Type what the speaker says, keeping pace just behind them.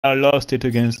lost it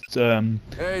against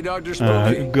Hey, Dr.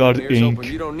 Spooky. God Here's hoping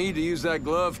Inc. you don't need to use that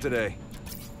glove today.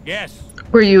 Yes.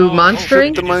 Were you No,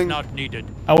 monstering? it is not needed.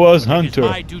 I was But it is Hunter.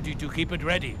 my duty to keep it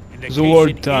ready in the The case word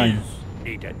it time. is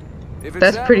needed. If it's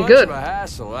That's that pretty much good. of a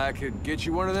hassle, I could get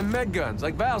you one of them med guns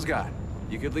like Val's got.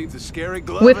 You could leave the scary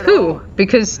glove With at who? home.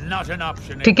 Because Not an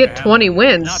option. to get Abraham. 20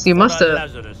 wins, Not you for must a have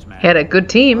Lazarus man. had a good Why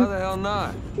team. the hell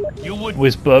not? You would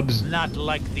With pubs. not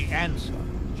like the answer.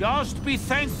 Just be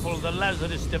thankful the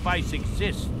Lazarus device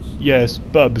exists. Yes,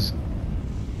 pubs.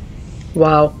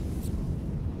 Wow.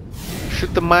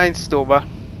 Shoot the mines, Toba.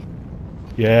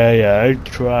 Yeah, I'll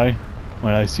try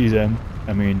when I see them.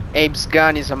 I mean, Abe's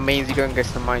gun is amazing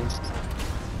against the mines.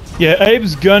 yeah,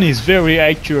 Abe's gun is very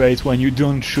accurate when you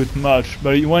don't shoot much,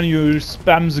 but when you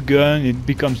spam the gun, it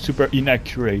becomes super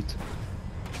inaccurate.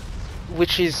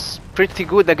 Which is pretty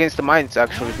good against the mines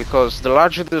actually, because the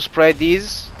larger the spread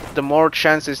is, the more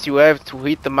chances you have to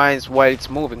hit the mines while it's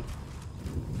moving.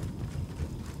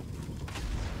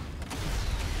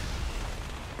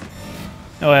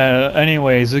 Well,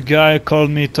 anyway, the guy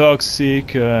called me toxic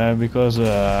because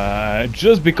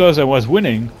just because I was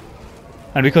winning,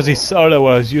 and because he thought I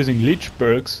was using leech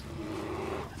perks,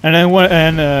 and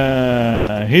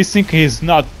he think he's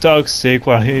not toxic,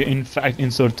 while he in fact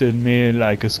insulted me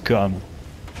like a scum.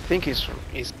 I think he's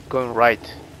going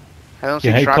right. I don't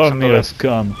Yeah, see he tracks called on me the a left.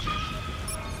 scum.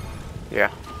 Yeah.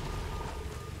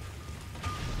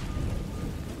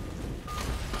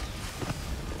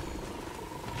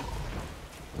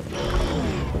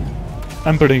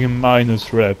 I'm putting a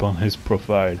minus rep on his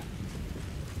profile.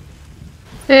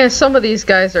 Yeah, some of these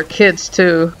guys are kids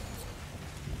too.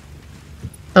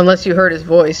 Unless you heard his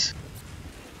voice.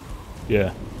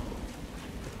 Yeah.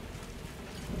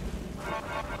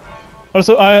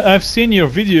 Also, I've seen your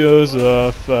videos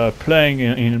of playing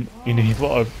in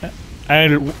Evolve.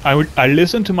 I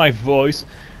listen to my voice.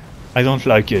 I don't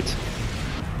like it.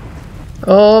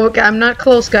 Oh, I'm not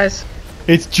close, guys.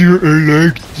 It's too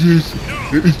like this.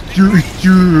 It's too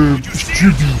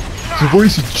chubby. The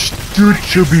voice is too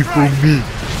chubby for me.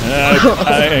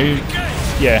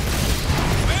 Yeah.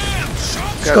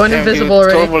 God going damn, invisible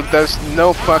dude, already. Torvald does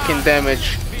no fucking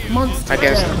damage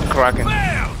against Kraken.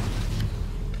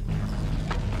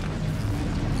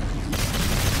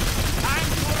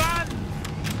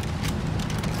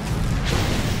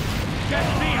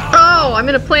 Oh, I'm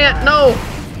in a plant. No.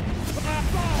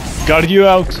 Got you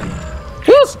out.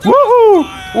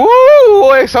 Woohoo! Woo!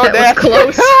 I saw That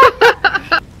was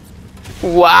that.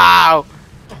 Wow!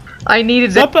 I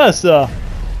needed Ça that. passe ça.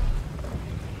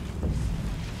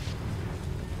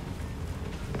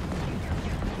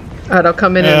 Alright, I'll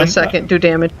come in a second. Do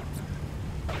damage.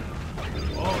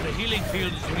 Oh, the healing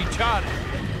field is recharged.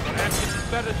 Perhaps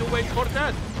it's better to wait for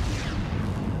that.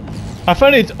 I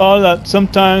find it odd that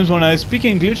sometimes when I speak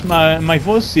English, my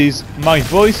voice is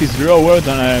lower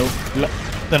than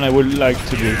I would like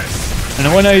to be,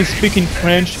 and when I speak in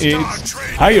French, it's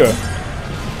higher.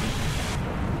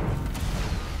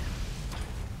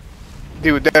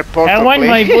 Dude, they're portal I want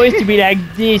my play. voice to be like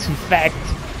this, in fact.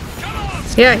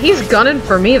 Yeah, he's gunning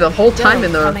for me the whole time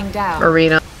in the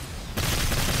arena.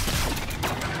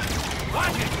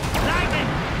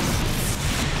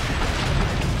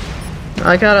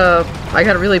 I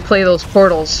gotta really play those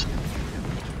portals.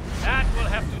 That will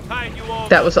have to tide you over.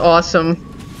 That was awesome.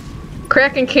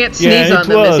 Kraken can't sneeze Yeah, on it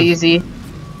them as was. easy.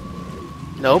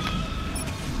 Nope.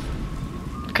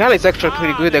 Kyle is actually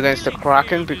pretty good against the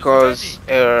Kraken because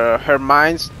her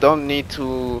mines don't need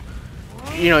to,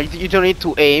 you don't need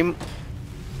to aim.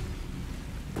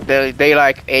 They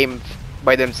like aim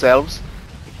by themselves.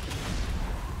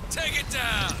 Take it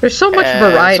down. There's so much so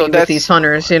variety with that's- these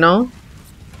hunters, you know?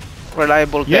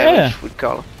 Reliable Yeah. damage, we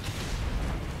call it.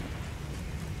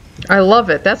 I love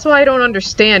it. That's why I don't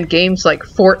understand games like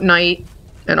Fortnite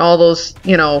and all those,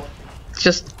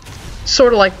 just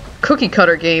sort of like cookie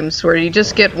cutter games where you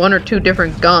just get one or two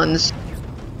different guns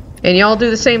and you all do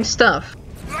the same stuff.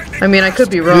 I mean, I could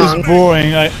be This wrong. is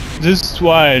boring. This is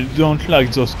why I don't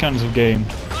like those kinds of games.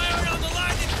 Fire on the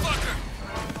lightning fucker.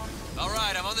 All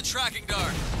right, I'm on the tracking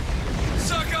guard.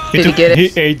 Suck off. Did you get it? He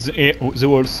hates the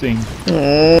whole thing.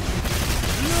 Oh.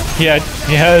 He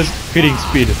has feeding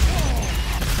speed.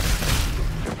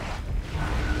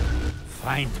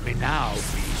 Find me now,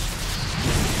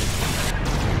 beast.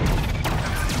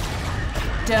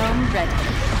 Dome ready.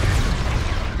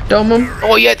 Dome 'em.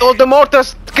 Oh yeah, all the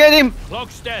mortars! Get him!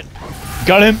 Cloak's dead.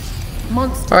 Got him.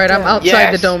 Monster. Alright, I'm dome. outside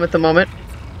the Yes. dome at the moment.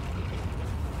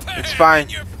 It's fine. In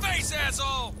your face,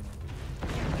 asshole.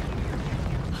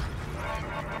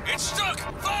 It's stuck.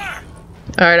 Fire.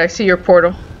 Alright, I see your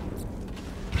portal.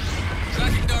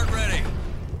 Tracking dart ready.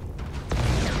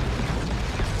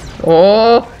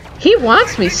 Oh, he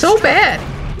wants me so bad.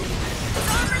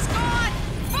 Armor's gone!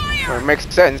 Fire! Well, it makes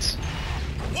sense.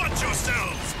 Watch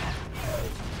yourselves!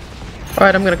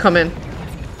 Alright, I'm gonna come in.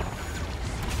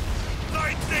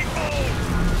 Lightning bolt!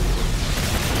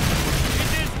 It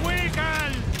is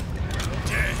weakened!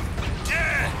 Dead!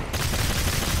 Dead!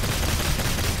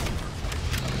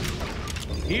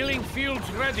 Healing fields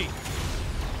ready.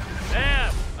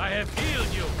 There, I have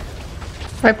healed you.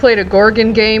 I played a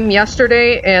Gorgon game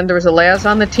yesterday, and there was a Laz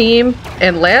on the team,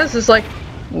 and Laz is like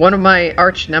one of my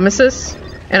arch nemesis,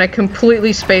 and I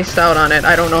completely spaced out on it.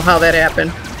 I don't know how that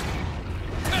happened.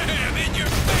 Bam! In your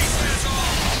face,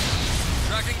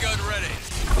 asshole! Tracking gun ready.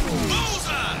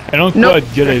 Bullseye! I don't Nope.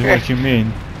 quite get it what you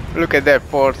mean. Look at that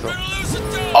portal. Gonna lose it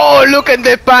down! Oh, look at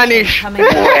the punish! Coming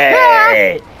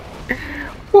back.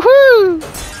 Woohoo!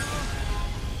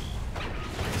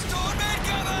 Storm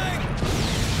incoming!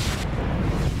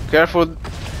 Careful. Bird,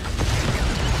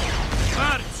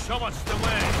 show us the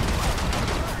way.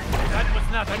 That was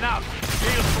not enough.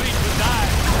 Feel free to die.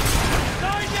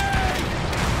 Lightning!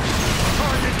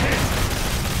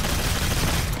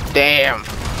 Damn.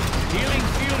 Healing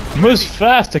fields Move ready.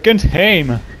 fast, I can't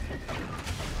aim.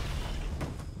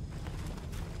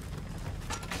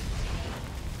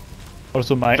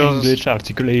 Also, my Those- English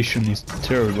articulation is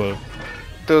terrible.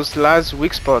 Those last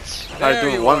weak spots are There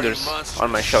doing you wonders you monster.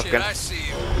 on my shotgun. Shit, I see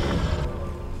you.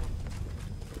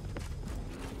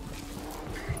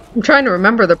 I'm trying to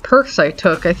remember the perks I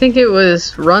took. I think it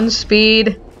was run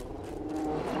speed.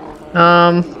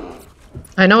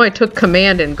 I know I took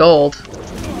command in gold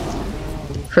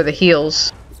for the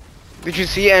heals. Did you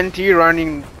see NT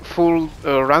running full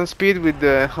run speed with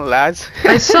the lads?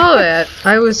 I saw that.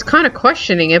 I was kind of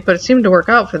questioning it, but it seemed to work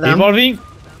out for them. Evolving?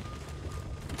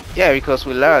 Yeah, because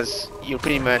with lads, you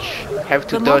pretty much have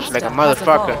to The dodge like a monster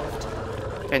has motherfucker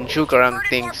evolved. and juke around Burning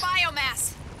things. more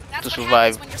biomass. That's to what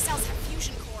survive. happens when your cells have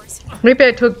fusion cores. Maybe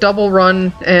I took double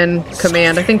run and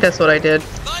command. I think that's what I did.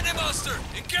 Lightning monster!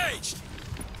 Engaged!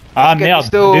 Ah, Get merde,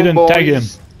 stone, didn't tag him.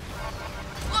 boys.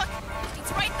 Look,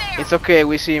 it's right there. It's okay,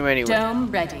 we see him anyway. Dome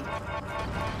ready.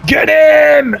 Get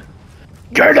him!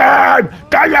 Get him!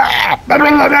 Get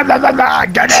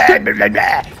him! Get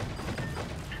him!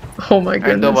 Oh my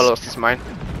And Nova goodness. lost his mind.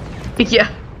 Yeah,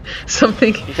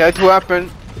 something. It had to happen.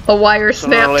 A wire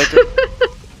Sooner or snapped.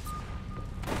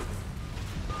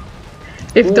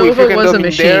 If Ooh, if Dova you can was a dome in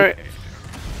machine. there,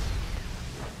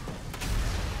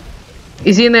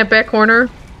 Is he in that back corner?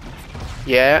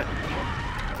 yeah.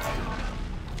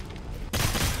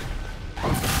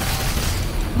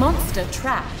 Monster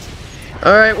trapped.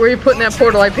 Alright, where are you putting that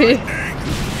portal IP?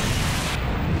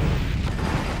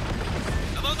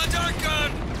 I'm on the dark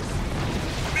gun!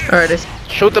 Alright, it's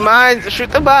Shoot the mines,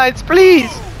 please!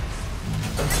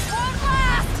 This won't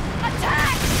last.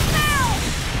 Attack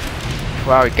now.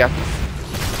 Wow, he got me.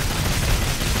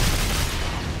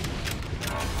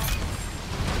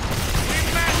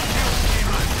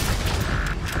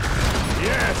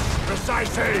 Yes,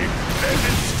 precise aim. Then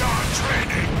start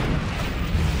training.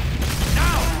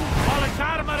 Now, all its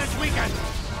armor is weakened.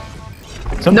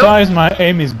 Sometimes my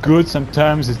aim is good,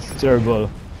 sometimes it's terrible.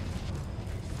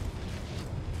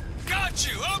 Got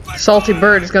you! Open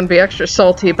SaltyBird is gonna be extra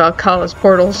salty about Kala's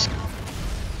portals.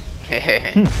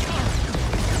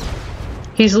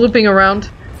 He's looping around.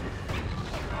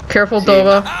 Careful,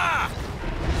 Dova.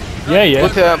 Yeah,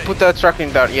 yeah. Put a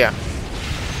tracking dart, yeah.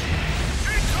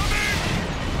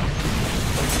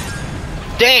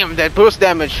 Damn, that burst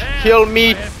damage. Heal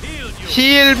me. I have healed you.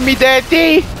 Heal me,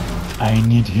 daddy. I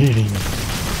need healing.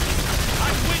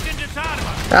 I've weakened its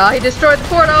armor. Ah, he destroyed the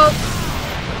portal!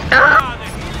 Ah! Ah, the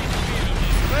healing field is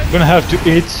ready. I'm gonna have to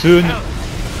eat soon. Bam!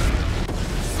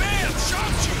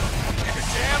 Shot you!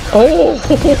 Oh!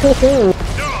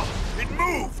 No! It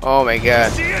moved! Oh my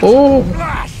god. See it? Oh!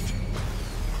 Blast!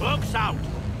 Cloaks out.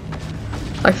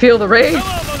 I feel the rage.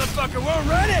 Hello, motherfucker! We're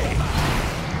ready!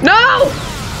 No!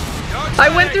 I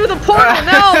went through the portal,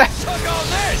 no! Suck on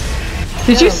this!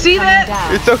 Did you Dome see coming that?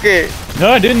 down. It's okay.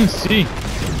 No, I didn't see.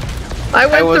 I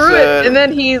went was, through it, and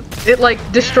then it like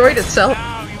destroyed itself.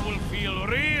 Now you will feel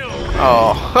real.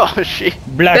 Oh, oh shit.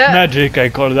 Black That- magic, I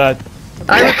call that.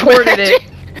 I recorded it.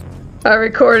 I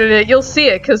recorded it. You'll see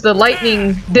it, because the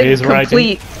lightning didn't He's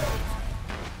writing. complete.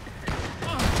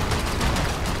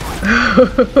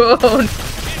 Oh, It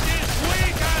is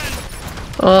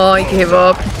weakened. oh, I gave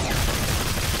up.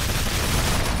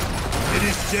 It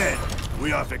is dead.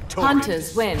 We are victorious.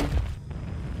 Hunters win.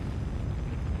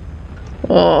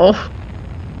 Oh.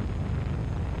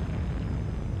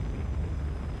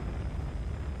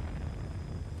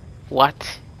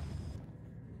 What?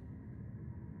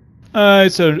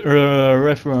 It's a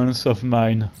reference of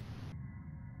mine.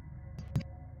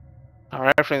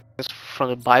 A reference from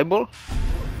the Bible?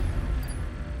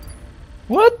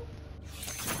 What?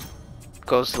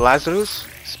 Because Lazarus,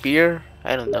 spear,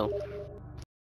 I don't know.